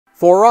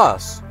For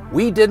us,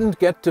 we didn't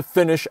get to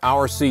finish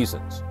our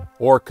seasons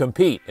or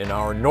compete in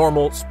our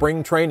normal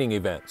spring training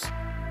events,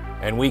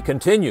 and we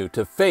continue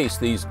to face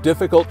these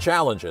difficult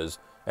challenges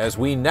as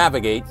we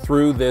navigate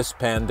through this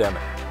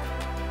pandemic.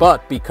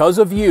 But because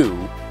of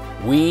you,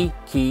 we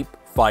keep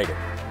fighting.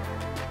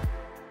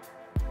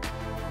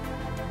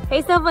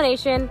 Hey Snowball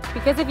Nation,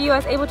 because of you I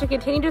was able to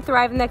continue to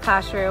thrive in the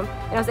classroom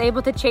and I was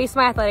able to chase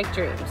my athletic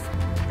dreams.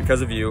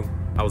 Because of you,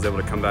 I was able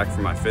to come back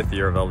for my 5th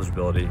year of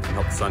eligibility and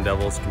help the Sun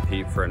Devils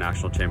compete for a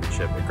national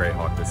championship at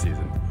Greyhawk this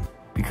season.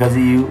 Because of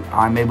you,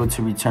 I'm able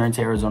to return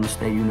to Arizona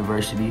State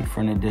University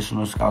for an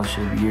additional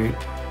scholarship year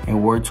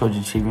and work towards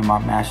achieving my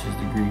master's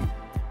degree.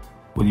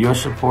 With your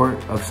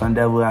support of Sun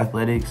Devil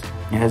Athletics,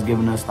 it has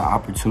given us the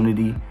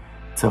opportunity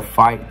to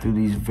fight through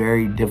these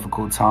very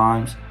difficult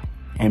times.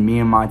 And me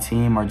and my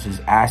team are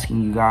just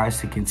asking you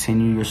guys to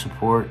continue your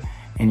support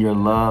and your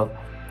love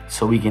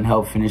so we can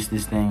help finish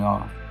this thing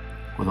off.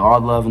 With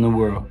all love in the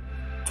world,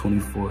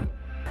 24.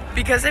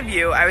 Because of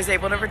you, I was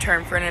able to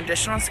return for an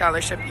additional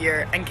scholarship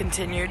year and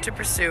continue to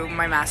pursue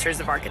my Master's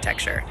of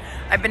Architecture.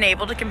 I've been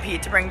able to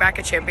compete to bring back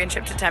a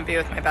championship to Tempe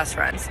with my best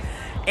friends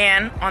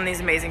and on these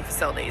amazing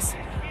facilities.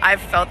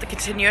 I've felt the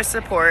continuous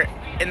support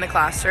in the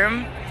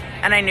classroom,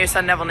 and I knew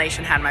Sun Devil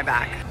Nation had my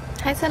back.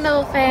 Hi Sun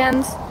Devil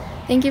fans,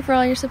 thank you for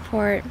all your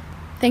support.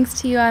 Thanks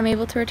to you, I'm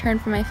able to return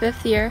for my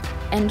 5th year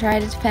and try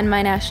to defend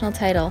my national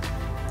title.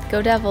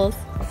 Go Devils!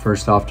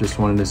 First off, just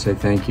wanted to say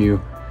thank you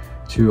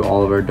to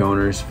all of our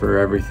donors for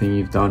everything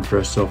you've done for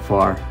us so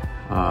far.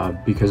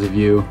 Because of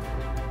you,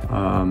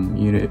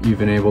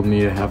 you've enabled me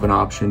to have an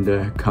option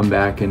to come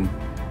back and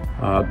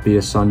be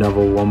a Sun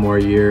Devil one more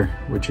year,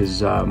 which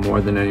is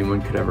more than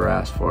anyone could ever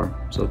ask for.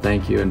 So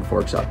thank you, and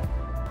forks up.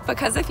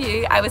 Because of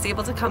you, I was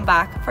able to come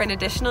back for an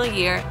additional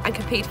year and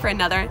compete for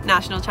another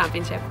national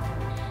championship.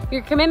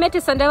 Your commitment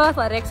to Sun Devil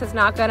Athletics has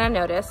not gone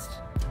unnoticed.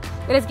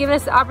 It has given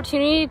us the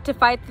opportunity to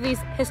fight through these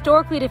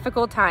historically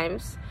difficult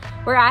times.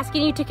 We're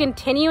asking you to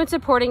continue in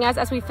supporting us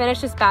as we finish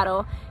this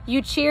battle.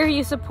 You cheer,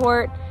 you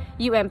support,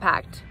 you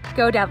impact.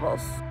 Go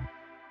Devils!